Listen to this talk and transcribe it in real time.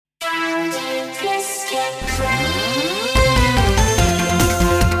Welcome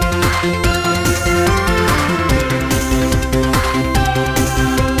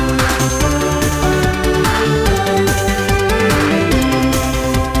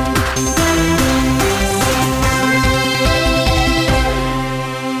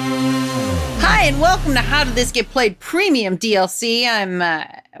to How Did This Get Played Premium DLC. I'm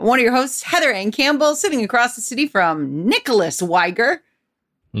one of your hosts, Heather Ann Campbell, sitting across the city from Nicholas Weiger.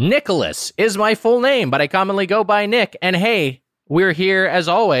 Nicholas is my full name, but I commonly go by Nick. And hey, we're here, as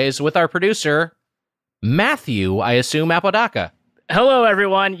always, with our producer, Matthew, I assume, Apodaca. Hello,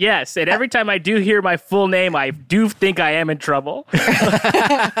 everyone. Yes, and every time I do hear my full name, I do think I am in trouble.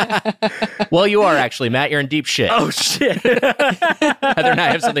 Well, you are actually, Matt. You're in deep shit. Oh, shit. Heather and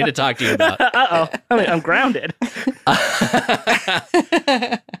I have something to talk to you about. Uh-oh. I'm grounded.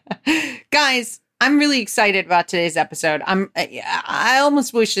 Guys, I'm really excited about today's episode. I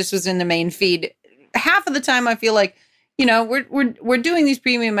almost wish this was in the main feed. Half of the time, I feel like, you know, we're doing these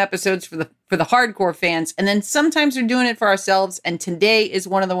premium episodes for the hardcore fans, and then sometimes we're doing it for ourselves. And today is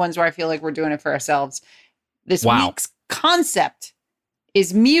one of the ones where I feel like we're doing it for ourselves. This week's concept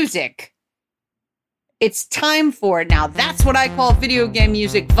is music. It's time for it now. That's what I call Video Game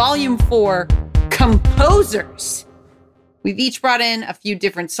Music Volume 4 Composers. We've each brought in a few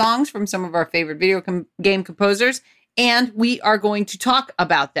different songs from some of our favorite video game composers, and we are going to talk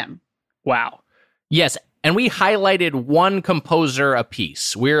about them. Wow. Yes. And we highlighted one composer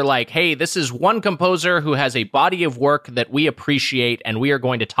apiece. We're like, hey, this is one composer who has a body of work that we appreciate, and we are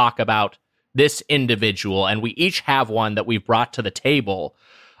going to talk about this individual. And we each have one that we've brought to the table.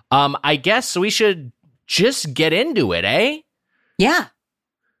 I guess we should just get into it, eh? Yeah.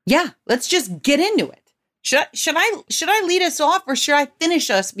 Let's just get into it. Should I lead us off, or should I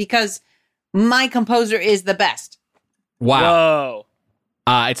finish us because my composer is the best? Wow.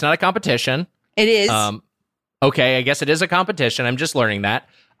 Whoa. It's not a competition. It is. Okay, I guess it is a competition. I'm just learning that.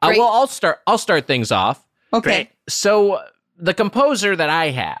 Well, I'll start things off. Okay. Great. So the composer that I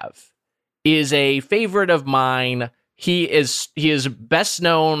have is a favorite of mine. He is best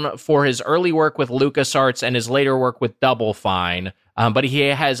known for his early work with LucasArts and his later work with Double Fine. But he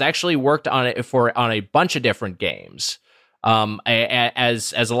has actually worked on a bunch of different games.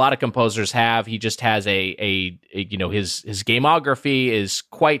 As a lot of composers have, he just has a his gamography is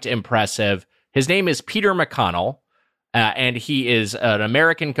quite impressive. His name is Peter McConnell, and he is an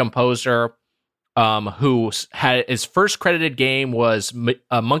American composer who had his first credited game was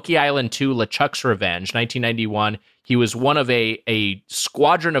Monkey Island 2: LeChuck's Revenge, 1991. He was one of a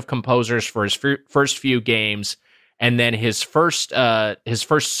squadron of composers for his first few games, and then his first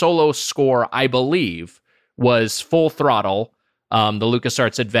solo score, I believe, was Full Throttle, the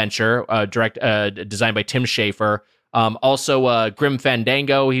LucasArts adventure, designed by Tim Schafer. Also, Grim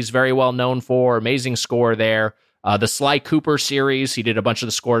Fandango, he's very well known for. Amazing score there. The Sly Cooper series, he did a bunch of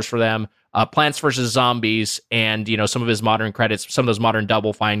the scores for them. Plants vs. Zombies, and some of his modern credits, some of those modern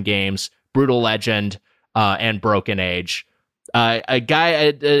Double Fine games, Brutal Legend, and Broken Age.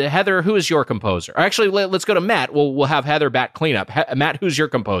 Heather, who is your composer? Actually, let's go to Matt. We'll have Heather back cleanup. Matt, who's your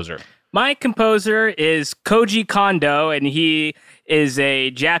composer? My composer is Koji Kondo, and he is a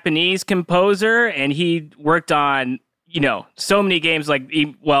Japanese composer, and he worked on, so many games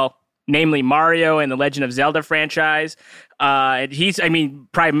namely Mario and the Legend of Zelda franchise. He's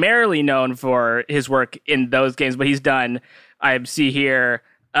primarily known for his work in those games, but he's done, I see here,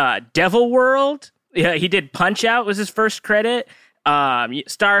 Devil World. Yeah, he did Punch-Out was his first credit.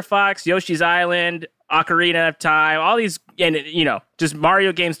 Star Fox, Yoshi's Island, Ocarina of Time, all these, and just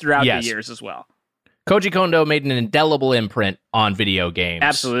Mario games throughout the years as well. Koji Kondo made an indelible imprint on video games.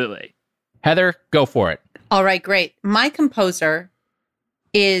 Absolutely. Heather, go for it. All right, great. My composer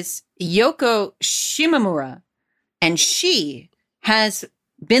is Yoko Shimomura, and she has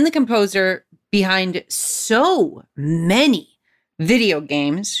been the composer behind so many video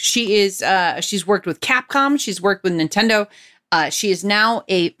games. She is she's worked with Capcom, she's worked with Nintendo. She is now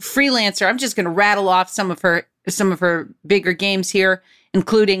a freelancer. I'm just going to rattle off some of her bigger games here,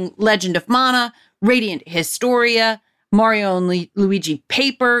 including Legend of Mana, Radiant Historia, Mario and Luigi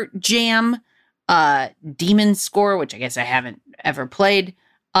Paper Jam, Demon Score, which I guess I haven't ever played,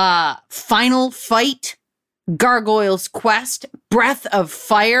 Final Fight, Gargoyle's Quest, Breath of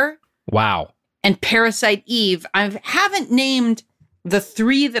Fire. Wow. And Parasite Eve. I haven't named the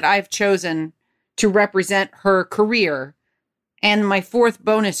three that I've chosen to represent her career and my fourth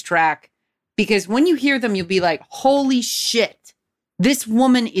bonus track, because when you hear them, you'll be like, holy shit, this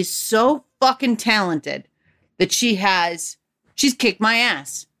woman is so fucking talented that she's kicked my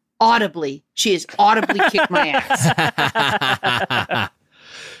ass. Audibly. She has audibly kicked my ass.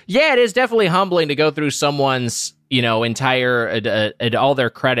 Yeah, it is definitely humbling to go through someone's, entire all their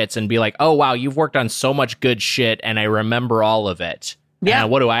credits and be like, oh, wow, you've worked on so much good shit and I remember all of it. Yeah.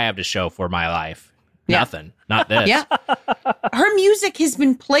 And what do I have to show for my life? Yeah. Nothing. Not this. Yeah. Her music has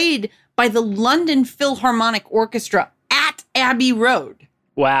been played by the London Philharmonic Orchestra at Abbey Road.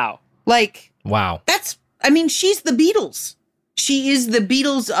 Wow. Like, Wow. she's the Beatles. She is the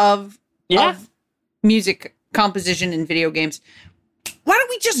Beatles of music composition in video games. Why don't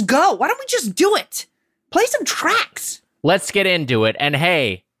we just go? Why don't we just do it? Play some tracks. Let's get into it. And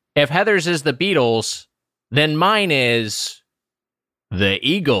hey, if Heather's is the Beatles, then mine is the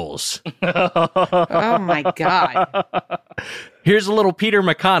Eagles. Oh my God. Here's a little Peter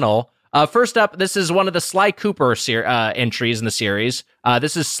McConnell. First up, this is one of the Sly Cooper entries in the series.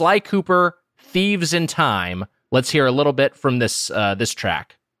 This is Sly Cooper, Thieves in Time. Let's hear a little bit from this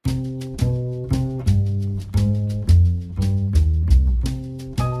track.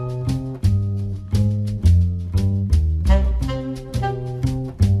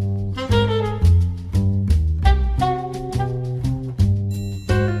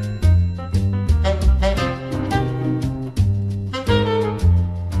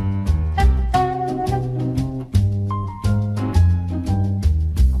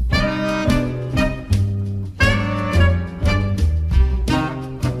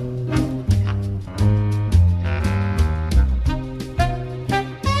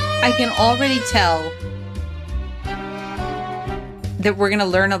 I can already tell that we're going to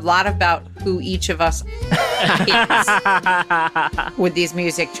learn a lot about who each of us is with these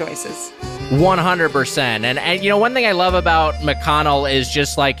music choices. 100%. And one thing I love about McConnell is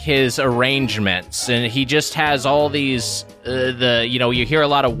just like his arrangements, and he just has all these you hear a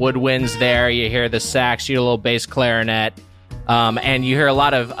lot of woodwinds there, you hear the sax, you hear a little bass clarinet, and you hear a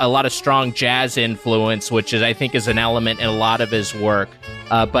lot of strong jazz influence, which I think is an element in a lot of his work.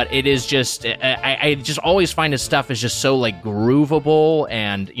 But it is just, I just always find his stuff is just so like groovable,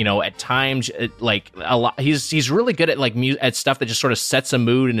 and at times like a lot. He's really good at like at stuff that just sort of sets a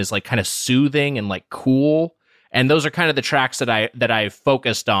mood and is like kind of soothing and like cool. And those are kind of the tracks that I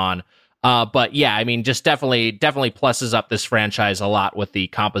focused on. But yeah, just definitely pluses up this franchise a lot with the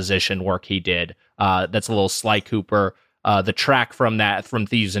composition work he did. That's a little Sly Cooper. The track from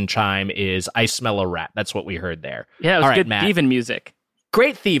Thieves in Time is I Smell a Rat. That's what we heard there. Yeah, it was good thieving music.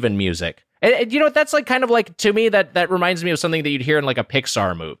 Great thieving music. And you know what? That's like kind of like, to me, that reminds me of something that you'd hear in like a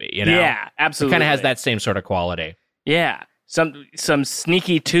Pixar movie, Yeah, absolutely. It kind of has that same sort of quality. Yeah. Some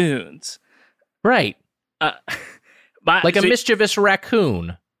sneaky tunes. Right. Like a mischievous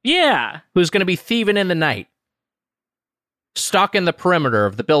raccoon. Yeah. Who's going to be thieving in the night. Stalking the perimeter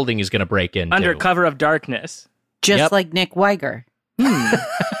of the building he's going to break into. Under cover of darkness. Just like Nick Weiger.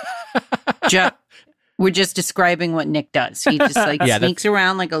 We're just describing what Nick does. He just sneaks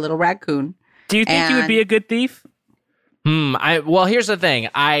around like a little raccoon. Do you think he would be a good thief? Well, here's the thing.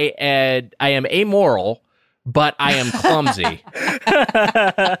 I am amoral, but I am clumsy.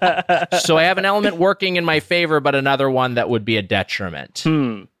 So I have an element working in my favor, but another one that would be a detriment.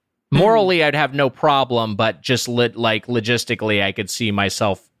 Morally, I'd have no problem, but just logistically, I could see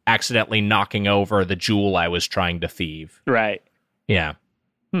myself accidentally knocking over the jewel I was trying to thieve. Right. Yeah.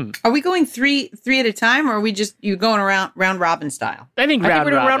 Are we going three at a time, or are we just you going around round robin style? I think we're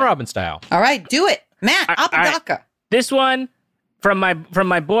doing round robin style. All right, do it, Matt. Apodaca. Right. This one from my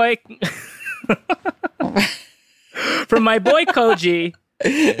boy from my boy Koji.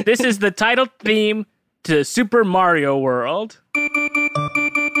 This is the title theme to Super Mario World.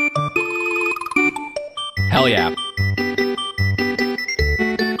 Hell yeah.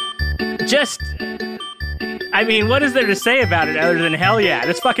 What is there to say about it other than hell yeah?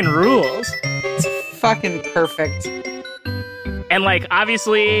 This fucking rules. It's fucking perfect. And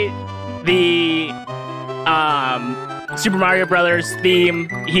obviously the Super Mario Brothers theme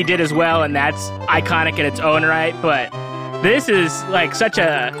he did as well, and that's iconic in its own right. But this is such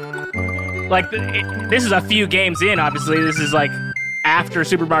a this is a few games in. Obviously, this is after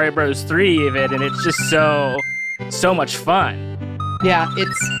Super Mario Bros. 3 even, and it's just so much fun. Yeah,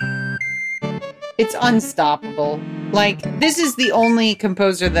 it's unstoppable. This is the only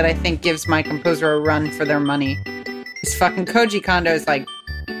composer that I think gives my composer a run for their money. This fucking Koji Kondo is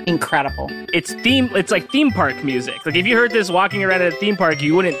incredible. It's like theme park music. If you heard this walking around at a theme park,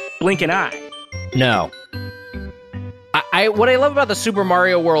 you wouldn't blink an eye. No. What I love about the Super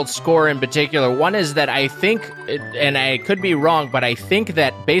Mario World score in particular, one is that I think, and I could be wrong, but I think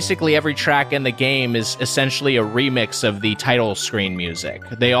that basically every track in the game is essentially a remix of the title screen music.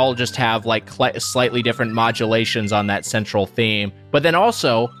 They all just have slightly different modulations on that central theme. But then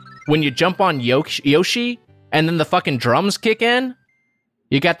also, when you jump on Yoshi and then the fucking drums kick in,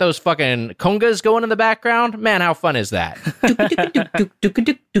 You got those fucking congas going in the background. Man, how fun is that? It's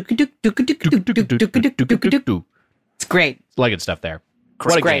great. It's good stuff there.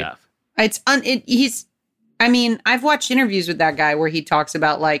 What a great stuff. I mean, I've watched interviews with that guy where he talks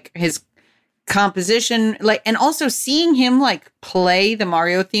about like his composition, like, and also seeing him like play the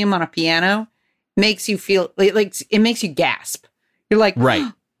Mario theme on a piano makes you feel like it makes you gasp. You're like, right.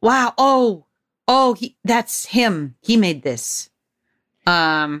 Wow. Oh, that's him. He made this.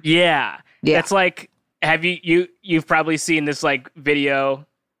 Yeah. It's like, you've probably seen this like video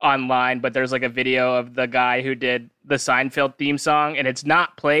online, but there's like a video of the guy who did the Seinfeld theme song, and it's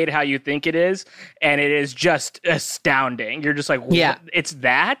not played how you think it is, and it is just astounding. You're just like, yeah, it's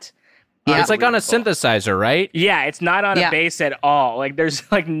that. Yeah, it's like on a synthesizer, right? Yeah, it's not on a bass at all. Like there's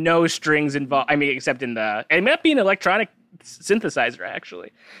like no strings involved. I mean, except it might be an electronic synthesizer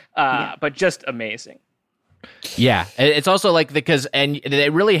actually, but just amazing. Yeah, it's also like and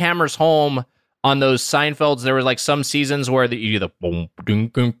it really hammers home on those Seinfelds. There were like some seasons where you do the boom, boom,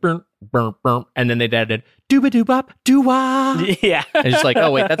 boom, boom, boom, boom, and then they added dooba doo bop doo wah. Yeah, and it's like, oh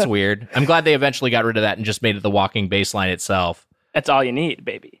wait, that's weird. I'm glad they eventually got rid of that and just made it the walking bass line itself. That's all you need,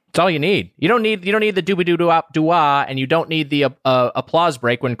 baby. It's all you need. You don't need the dooba doo doo wah, and you don't need the applause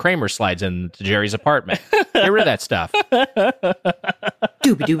break when Kramer slides into Jerry's apartment. Get rid of that stuff. Dooba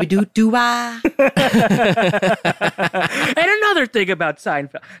dooba doo doo wah. And another thing about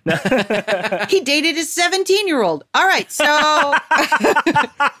Seinfeld. No. He dated his 17-year-old. All right, so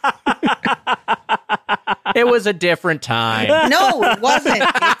it was a different time. No, it wasn't.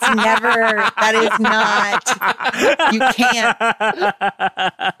 It's never. That is not. You cannot.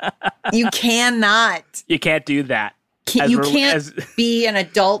 You can't do that. You can't be an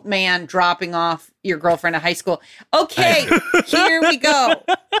adult man dropping off your girlfriend at high school. Okay, here we go.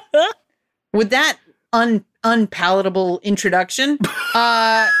 With that unpalatable introduction,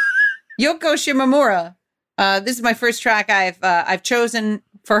 Yoko Shimomura. This is my first track I've chosen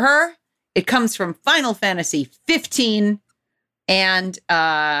for her. It comes from Final Fantasy 15, and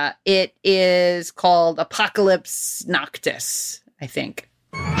it is called Apocalypse Noctis, I think.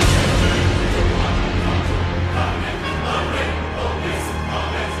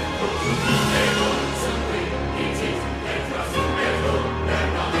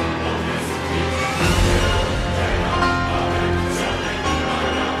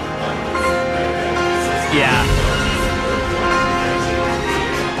 Yeah.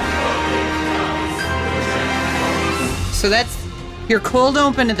 So that's your cold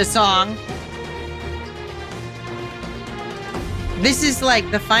open to the song. This is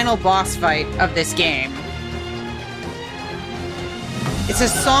like the final boss fight of this game. It's a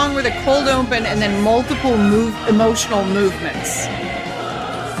song with a cold open and then multiple emotional movements.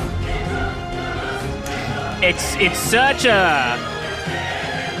 It's such a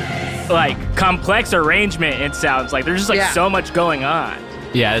like complex arrangement. It sounds like there's just like so much going on.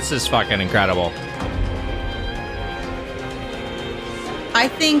 Yeah, this is fucking incredible. I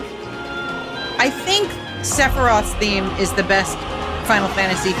think Sephiroth's theme is the best Final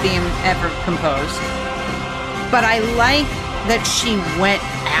Fantasy theme ever composed. But I like that she went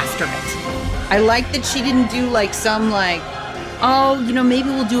after it. I like that she didn't do like some like, oh, maybe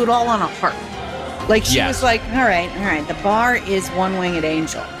we'll do it all on a harp. Like she was like, all right, the bar is One Winged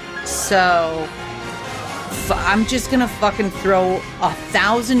Angel. So I'm just gonna fucking throw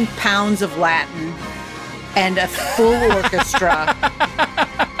 1,000 pounds of Latin and a full orchestra.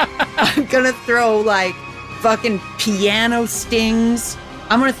 I'm gonna throw like fucking piano stings.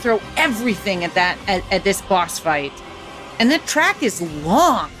 I'm gonna throw everything at this boss fight. And that track is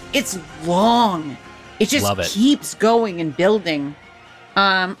long. It's long. It just keeps going and building.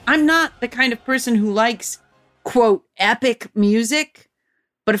 I'm not the kind of person who likes, quote, epic music,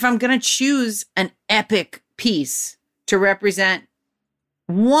 but if I'm gonna choose an epic piece to represent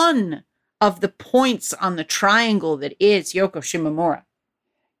one of the points on the triangle that is Yoko Shimomura,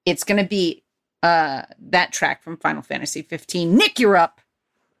 it's going to be that track from Final Fantasy 15. Nick, you're up.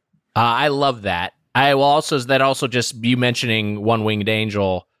 I love that. I will also, just you mentioning One Winged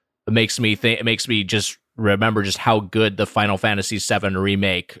Angel makes me just remember just how good the Final Fantasy 7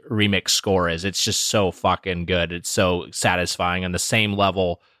 remix score is. It's just so fucking good. It's so satisfying on the same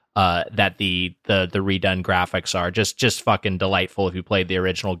level that the redone graphics are. Just fucking delightful if you played the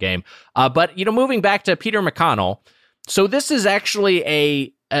original game. But moving back to Peter McConnell, so this is actually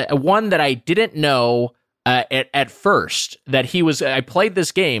a one that I didn't know at first that he was. I played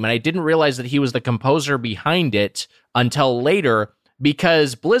this game and I didn't realize that he was the composer behind it until later,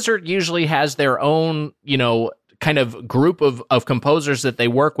 because Blizzard usually has their own, kind of group of composers that they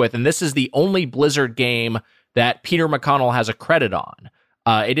work with, and this is the only Blizzard game that Peter McConnell has a credit on.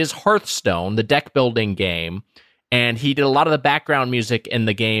 It is Hearthstone, the deck building game, and he did a lot of the background music in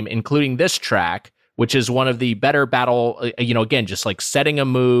the game, including this track, which is one of the better battle, again, just like setting a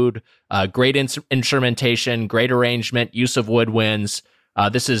mood, great instrumentation, great arrangement, use of woodwinds.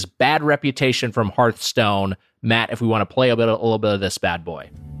 This is Bad Reputation from Hearthstone. Matt, if we want to play a little bit of this bad boy.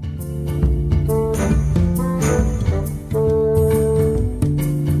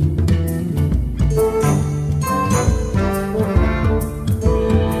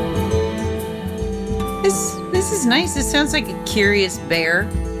 This is nice. This sounds like a curious bear.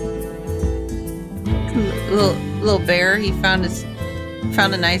 Little bear. He found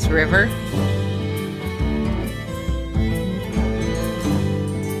a nice river.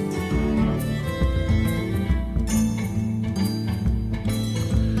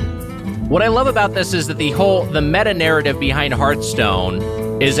 What I love about this is that the meta narrative behind Hearthstone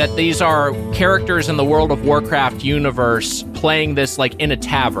is that these are characters in the World of Warcraft universe playing this like in a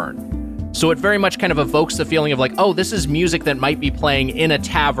tavern. So it very much kind of evokes the feeling of like, oh, this is music that might be playing in a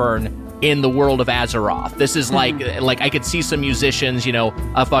tavern in the world of Azeroth. This is like I could see some musicians,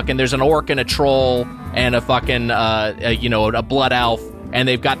 there's an orc and a troll and a fucking a blood elf, and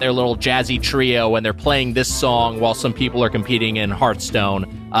they've got their little jazzy trio and they're playing this song while some people are competing in Hearthstone.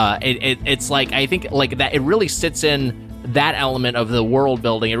 It's like, I think like that it really sits in that element of the world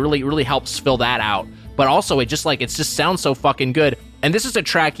building. It really helps fill that out. But also it just sounds so fucking good. And this is a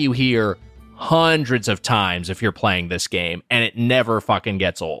track you hear hundreds of times if you're playing this game, and it never fucking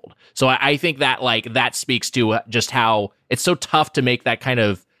gets old. So I think that that speaks to just how it's so tough to make that kind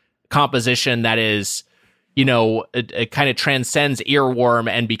of composition that is, it kind of transcends earworm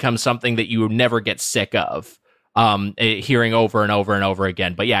and becomes something that you never get sick of hearing over and over and over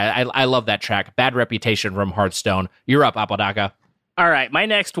again. But yeah, I love that track. Bad Reputation from Hearthstone. You're up, Apodaca. All right, my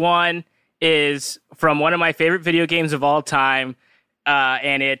next one is from one of my favorite video games of all time,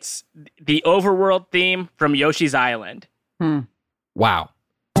 and it's the Overworld theme from Yoshi's Island. Wow.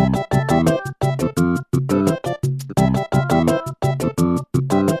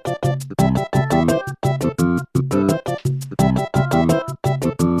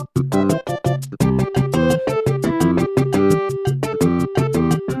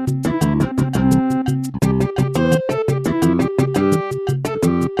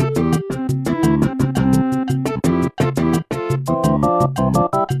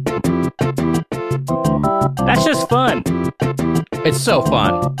 That's just fun. It's so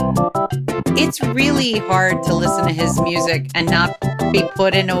fun. It's really hard to listen to his music and not be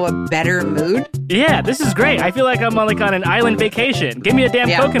put into a better mood. Yeah, this is great. I feel like I'm on an island vacation. Give me a damn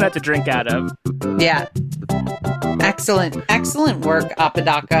coconut to drink out of. Yeah. Excellent work,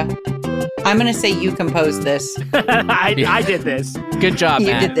 Apodaca. I'm going to say you composed this. I did this. Good job,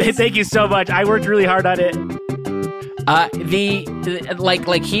 Matt. You did this. Thank you so much. I worked really hard on it.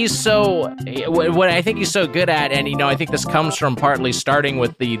 He's so, what I think he's so good at, and I think this comes from partly starting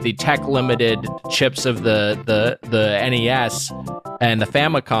with the tech limited chips of the NES and the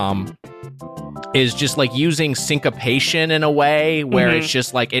Famicom, is just like using syncopation in a way where it's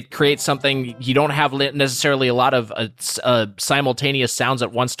just like it creates something you don't have necessarily a lot of simultaneous sounds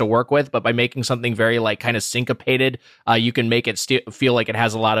at once to work with, but by making something very like kind of syncopated, you can make it feel like it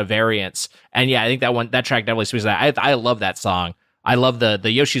has a lot of variance. And yeah, I think that track definitely speaks to that. I love that song. I love the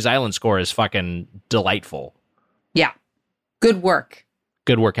Yoshi's Island score is fucking delightful. Yeah, good work.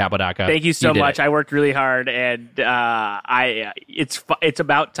 Good work, Apodaca. Thank you so much. I worked really hard, and it's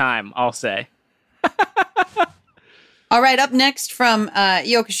about time, I'll say. All right, up next from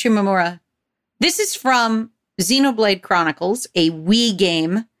Yoko Shimomura. This is from Xenoblade Chronicles, a Wii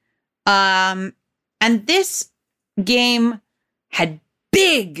game. And this game had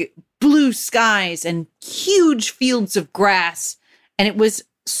big blue skies and huge fields of grass. And it was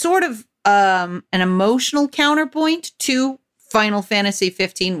sort of an emotional counterpoint to Final Fantasy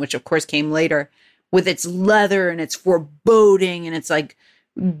 15, which of course came later, with its leather and its foreboding and its like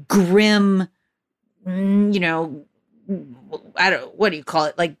grim, what do you call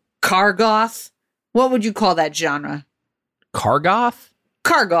it? Like Kargoth? What would you call that genre? Kargoth?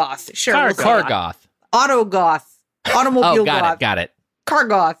 Kargoth, sure. Kargoth. Autogoth. Automobile goth. Got it.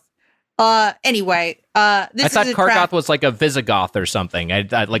 Kargoth. Anyway, this I thought is Kargoth was like a Visigoth or something,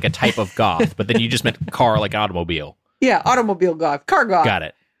 like a type of goth, but then you just meant car like automobile. Yeah, automobile goth. Kargoth. Got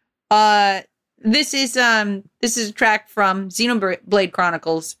it. This is a track from Xenoblade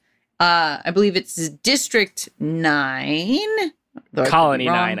Chronicles. I believe it's District 9. Colony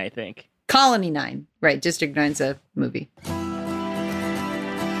 9, I think. Colony 9. Right, District 9's a movie.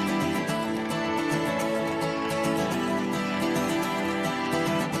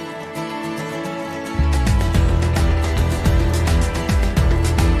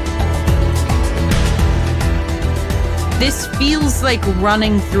 This feels like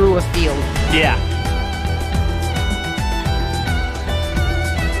running through a field. Yeah.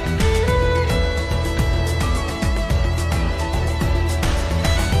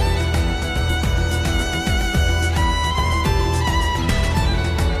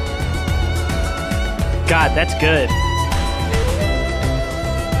 God, that's good.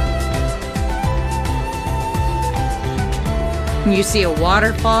 You see a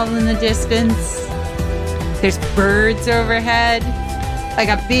waterfall in the distance. There's birds overhead. Like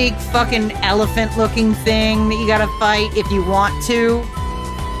a big fucking elephant-looking thing that you gotta fight if you want to.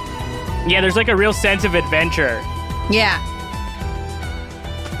 Yeah, there's like a real sense of adventure. Yeah.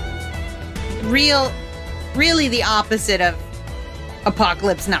 Really the opposite of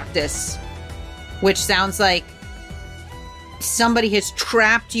Apocalypse Noctis, which sounds like somebody has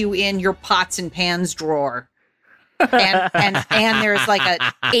trapped you in your pots and pans drawer. And there's like a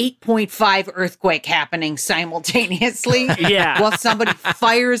 8.5 earthquake happening simultaneously. Yeah. While somebody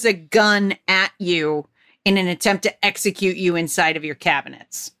fires a gun at you in an attempt to execute you inside of your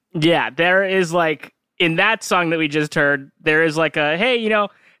cabinets. Yeah, there is like, in that song that we just heard, there is like a, hey,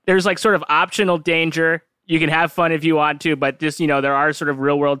 there's like sort of optional danger. You can have fun if you want to, but just, there are sort of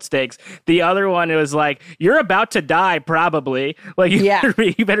real world stakes. The other one, it was like, you're about to die, probably. Like, you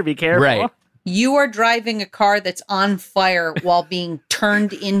better be careful. Right. You are driving a car that's on fire while being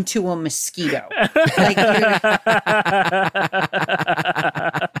turned into a mosquito. Like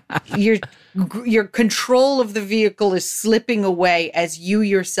your control of the vehicle is slipping away as you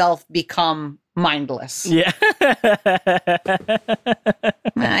yourself become mindless. Yeah.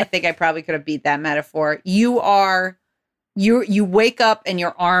 I think I probably could have beat that metaphor. You wake up and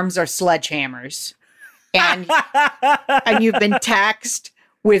your arms are sledgehammers. And you've been taxed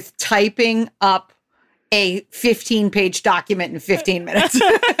with typing up a 15-page document in 15 minutes.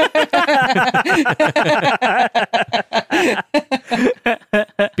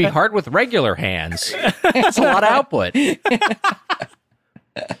 Be hard with regular hands. It's a lot of output.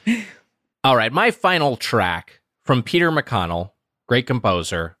 All right, my final track from Peter McConnell, great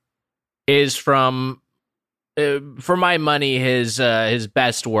composer, is from, for my money, his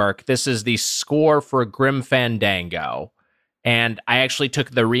best work. This is the score for Grim Fandango. And I actually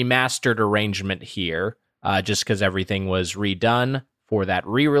took the remastered arrangement here, just because everything was redone for that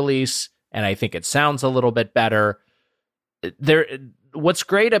re-release, and I think it sounds a little bit better. What's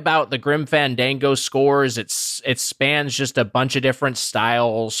great about the Grim Fandango scores, it spans just a bunch of different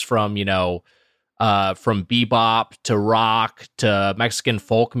styles from bebop to rock to Mexican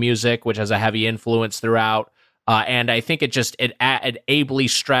folk music, which has a heavy influence throughout. And I think it ably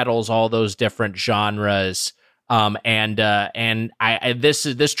straddles all those different genres. This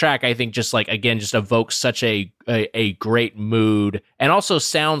track, I think, just evokes such a great mood, and also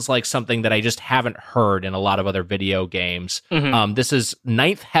sounds like something that I just haven't heard in a lot of other video games. Mm-hmm. This is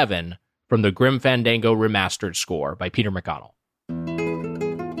Ninth Heaven from the Grim Fandango remastered score by Peter McConnell.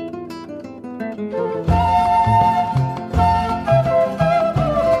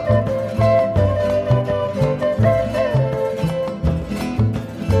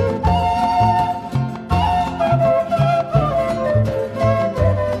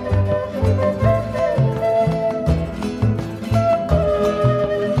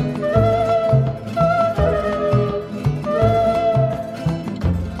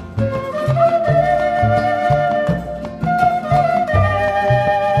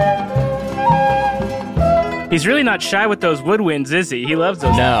 He's really not shy with those woodwinds, is he? He loves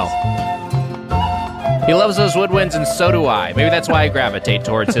those. No. He loves those woodwinds, and so do I. Maybe that's why I gravitate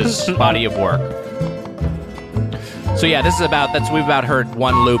towards his body of work. So yeah, we've about heard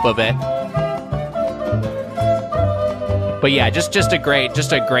one loop of it. But yeah, just a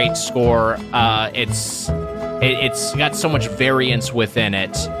great score. It's got so much variance within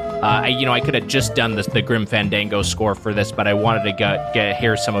it. I could have just done the Grim Fandango score for this, but I wanted to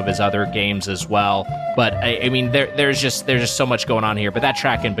hear some of his other games as well. But I mean, there's just so much going on here. But that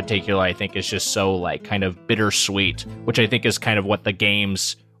track in particular, I think, is just so like kind of bittersweet, which I think is kind of what the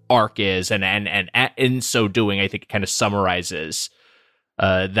game's arc is, and in so doing, I think it kind of summarizes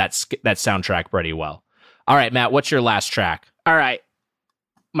that soundtrack pretty well. All right, Matt, what's your last track? All right,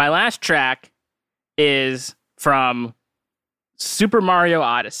 my last track is from Super Mario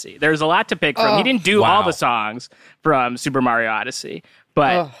Odyssey. There's a lot to pick from. He didn't do all the songs from Super Mario Odyssey,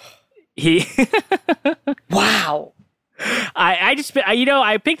 but he wow.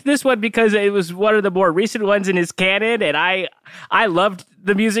 I picked this one because it was one of the more recent ones in his canon, and I loved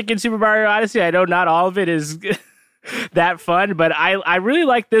the music in Super Mario Odyssey. I know not all of it is that fun, but I really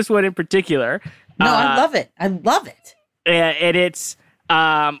like this one in particular. No, I love it. I love it. And it's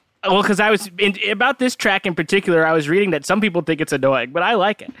Well, because about this track in particular, I was reading that some people think it's annoying, but I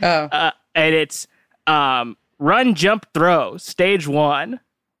like it. Oh. And it's Run, Jump, Throw, Stage 1.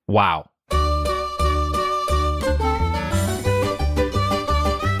 Wow.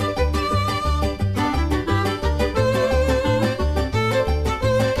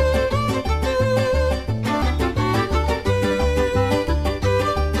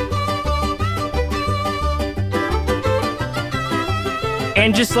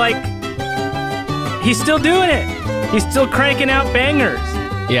 And just like, he's still doing it. He's still cranking out bangers.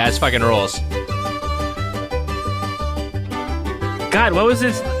 Yeah, it's fucking rules. God, what was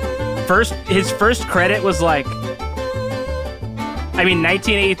his first credit was like,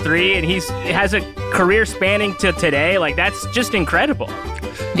 1983, and he has a career spanning to today. Like, that's just incredible.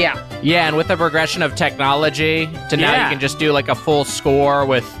 Yeah. Yeah, and with the progression of technology to now you can just do like a full score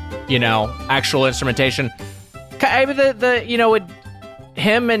with, actual instrumentation.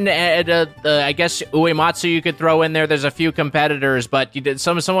 Him and I guess Uematsu you could throw in there. There's a few competitors, but you did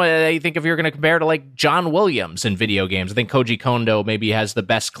someone I think if you're going to compare to like John Williams in video games, I think Koji Kondo maybe has the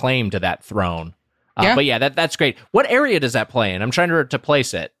best claim to that throne. But yeah, that's great. What area does that play in? I'm trying to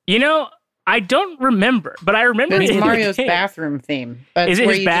place it. I don't remember, but I remember it's Mario's bathroom theme. That's Is it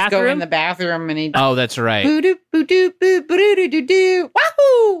where his you bathroom? just go in the bathroom and he. Oh, that's right. Boo doo boo doo boo boo doo doo doo.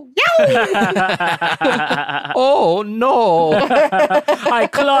 Wahoo! Yow! Oh no! I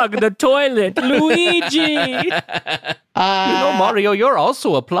clogged the toilet, Luigi. Mario, you're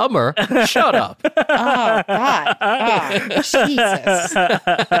also a plumber. Shut up. Oh God! Oh, Jesus!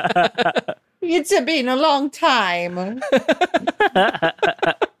 It's been a long time.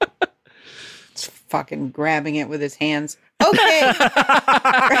 Fucking grabbing it with his hands. Okay.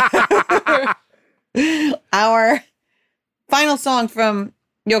 Our final song from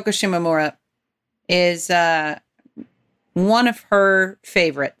Yoko Shimomura is one of her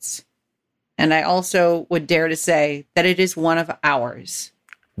favorites. And I also would dare to say that it is one of ours.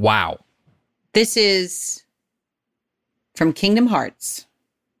 Wow. This is from Kingdom Hearts,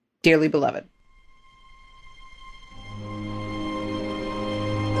 Dearly Beloved.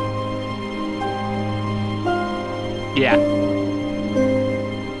 Yeah.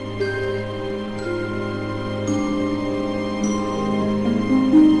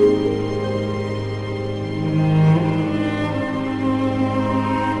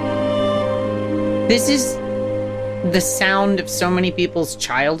 This is the sound of so many people's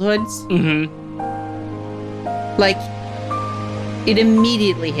childhoods. Mm-hmm. Like, it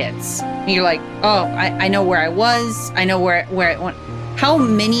immediately hits. You're like, oh, I know where I was. I know where I went. How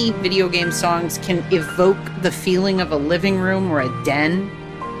many video game songs can evoke the feeling of a living room or a den?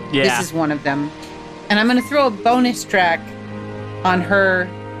 Yeah. This is one of them. And I'm going to throw a bonus track on her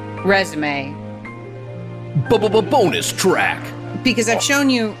resume. Bonus track. Because I've shown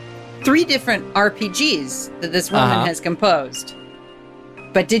you 3 different RPGs that this woman has composed.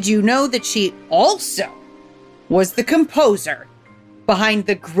 But did you know that she also was the composer behind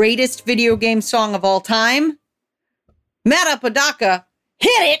the greatest video game song of all time? Matt Apodaca,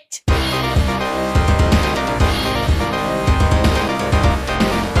 hit it!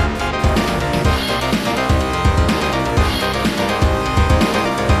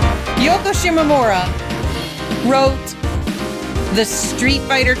 Yoko Shimomura wrote the Street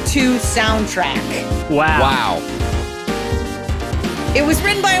Fighter II soundtrack. Wow. It was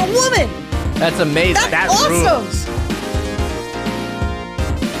written by a woman. That's amazing. That's awesome. Rules.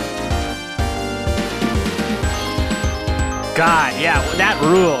 God, yeah, that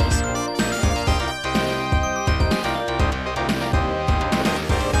rules.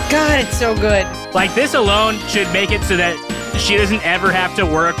 God, it's so good. Like, this alone should make it so that she doesn't ever have to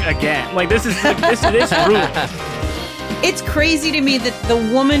work again. Like, this rules. It's crazy to me that the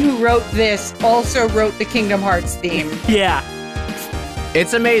woman who wrote this also wrote the Kingdom Hearts theme. Yeah.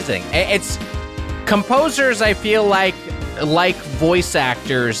 It's amazing. It's composers, I feel like voice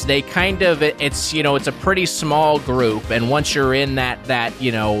actors, they kind of, it's a pretty small group, and once you're in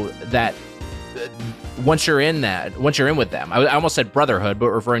once you're in with them, I almost said brotherhood, but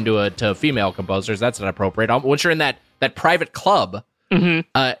referring to female composers, that's not appropriate. Once you're in that private club, and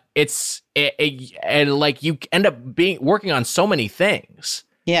like you end up working on so many things,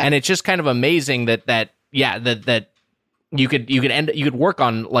 and it's just kind of amazing that you could work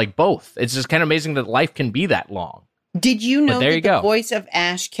on like both. It's just kind of amazing that life can be that long. Did you know that the voice of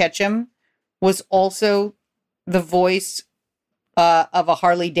Ash Ketchum was also the voice of a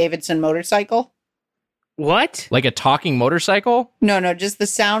Harley Davidson motorcycle? What? Like a talking motorcycle? No, just the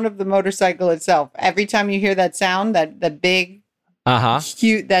sound of the motorcycle itself. Every time you hear that sound, that big,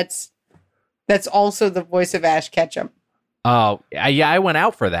 cute, that's also the voice of Ash Ketchum. Oh, I went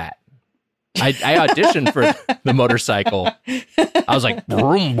out for that. I auditioned for the motorcycle. I was like,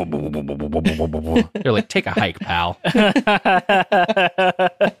 vroom, boom, boom, boom, boom, boom, boom, boom, boom, boom. They're like, take a hike, pal.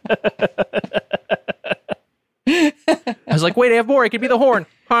 I was like, wait, I have more. I could be the horn.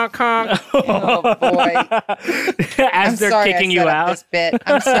 Honk, honk. Oh boy! As they're kicking you out. This bit.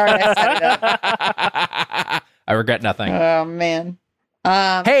 I'm sorry I set it up. I regret nothing. Oh man.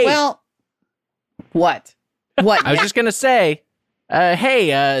 Hey. Well, what? What? I was just gonna say,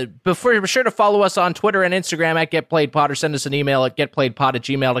 before be sure to follow us on Twitter and Instagram at GetPlayedPod, or send us an email at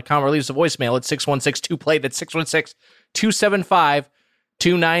getplayedpod@gmail.com, or leave us a voicemail at 616-2play. That's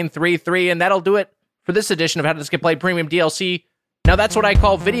 616-275-2933, and that'll do it for this edition of How Did This Get Played Premium DLC. Now that's what I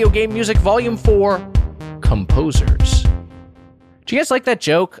call Video Game Music Volume 4 Composers. Do you guys like that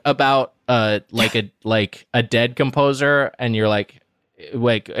joke about like a dead composer, and you're like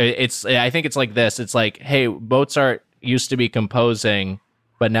it's I think it's like this. It's like, hey, Mozart used to be composing,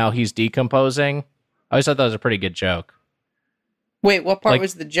 but now he's decomposing. I always thought that was a pretty good joke. Wait, what part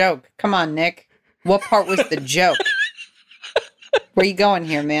was the joke? Come on, Nick. What part was the joke? Where you going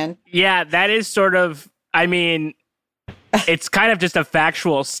here, man? Yeah, that is sort of, I mean, it's kind of just a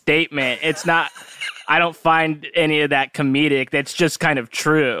factual statement. It's not, I don't find any of that comedic. That's just kind of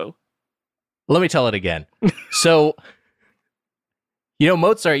true. Let me tell it again. So,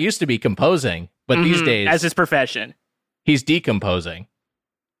 Mozart used to be composing, but these days, as his profession, he's decomposing.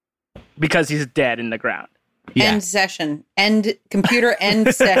 Because he's dead in the ground. Yeah. End session. Computer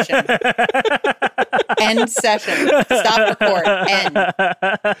end session. End session. Stop record. End.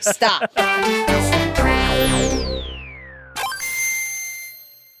 Stop.